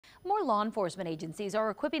More law enforcement agencies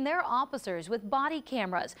are equipping their officers with body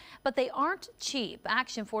cameras, but they aren't cheap.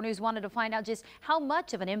 Action 4 News wanted to find out just how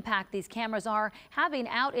much of an impact these cameras are having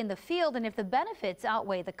out in the field and if the benefits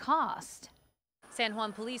outweigh the cost. San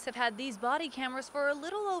Juan police have had these body cameras for a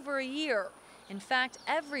little over a year. In fact,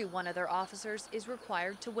 every one of their officers is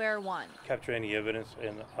required to wear one. Capture any evidence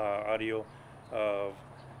and audio of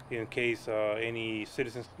in case any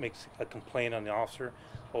citizens makes a complaint on the officer,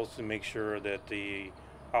 also make sure that the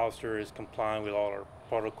officer is complying with all our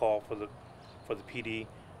protocol for the PD,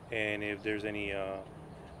 and if there's any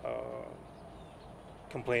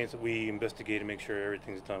complaints, we investigate and make sure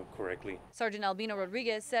everything's done correctly. Sergeant Albino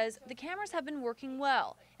Rodriguez says the cameras have been working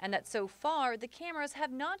well and that so far the cameras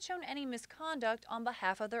have not shown any misconduct on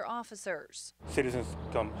behalf of their officers. Citizens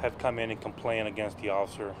have come in and complained against the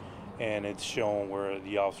officer, and it's shown where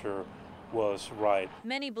the officer was right.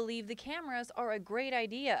 Many believe the cameras are a great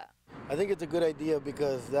idea. I think it's a good idea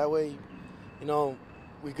because that way,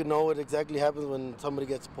 we could know what exactly happens when somebody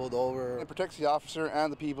gets pulled over. It protects the officer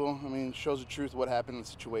and the people. I mean, shows the truth of what happened in the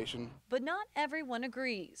situation. But not everyone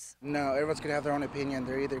agrees. No, everyone's going to have their own opinion.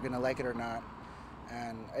 They're either going to like it or not.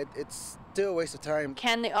 And it's still a waste of time.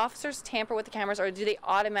 Can the officers tamper with the cameras, or do they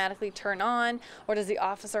automatically turn on, or does the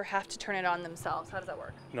officer have to turn it on themselves? How does that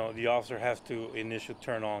work? No, the officer has to initially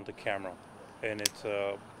turn on the camera, and it's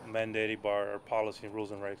mandated by our policy and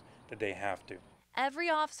rules and regs that they have to. Every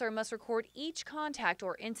officer must record each contact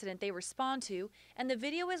or incident they respond to, and the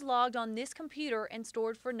video is logged on this computer and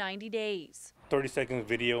stored for 90 days. 30-second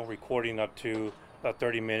video recording up to a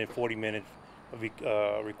 30-minute, 40-minute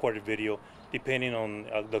recorded video, depending on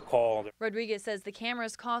the call. Rodriguez says the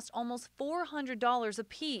cameras cost almost $400 a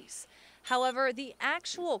piece. However, the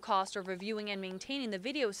actual cost of reviewing and maintaining the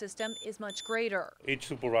video system is much greater. Each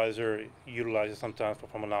supervisor utilizes sometimes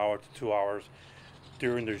from an hour to 2 hours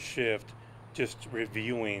during their shift just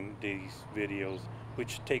reviewing these videos,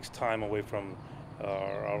 which takes time away from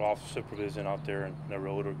our officer supervision out there on the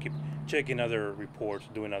road, or keep checking other reports,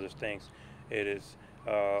 doing other things. It is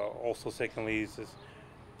also, secondly, is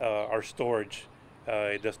our storage.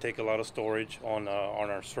 It does take a lot of storage on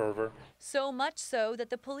our server. So much so that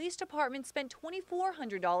the police department spent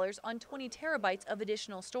 $2,400 on 20 terabytes of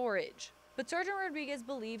additional storage. But Sergeant Rodriguez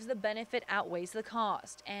believes the benefit outweighs the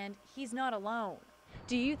cost, and he's not alone.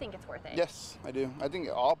 Do you think it's worth it? Yes, I do. I think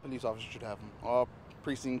all police officers should have them. All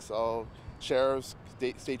precincts, all sheriffs,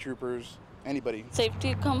 state troopers, anybody.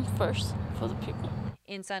 Safety comes first for the people.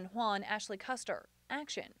 In San Juan, Ashley Custer,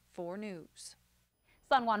 Action 4 News.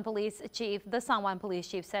 The San Juan Police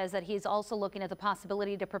Chief says that he's also looking at the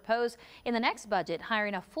possibility to propose in the next budget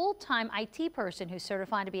hiring a full-time IT person who's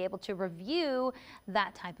certified to be able to review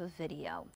that type of video.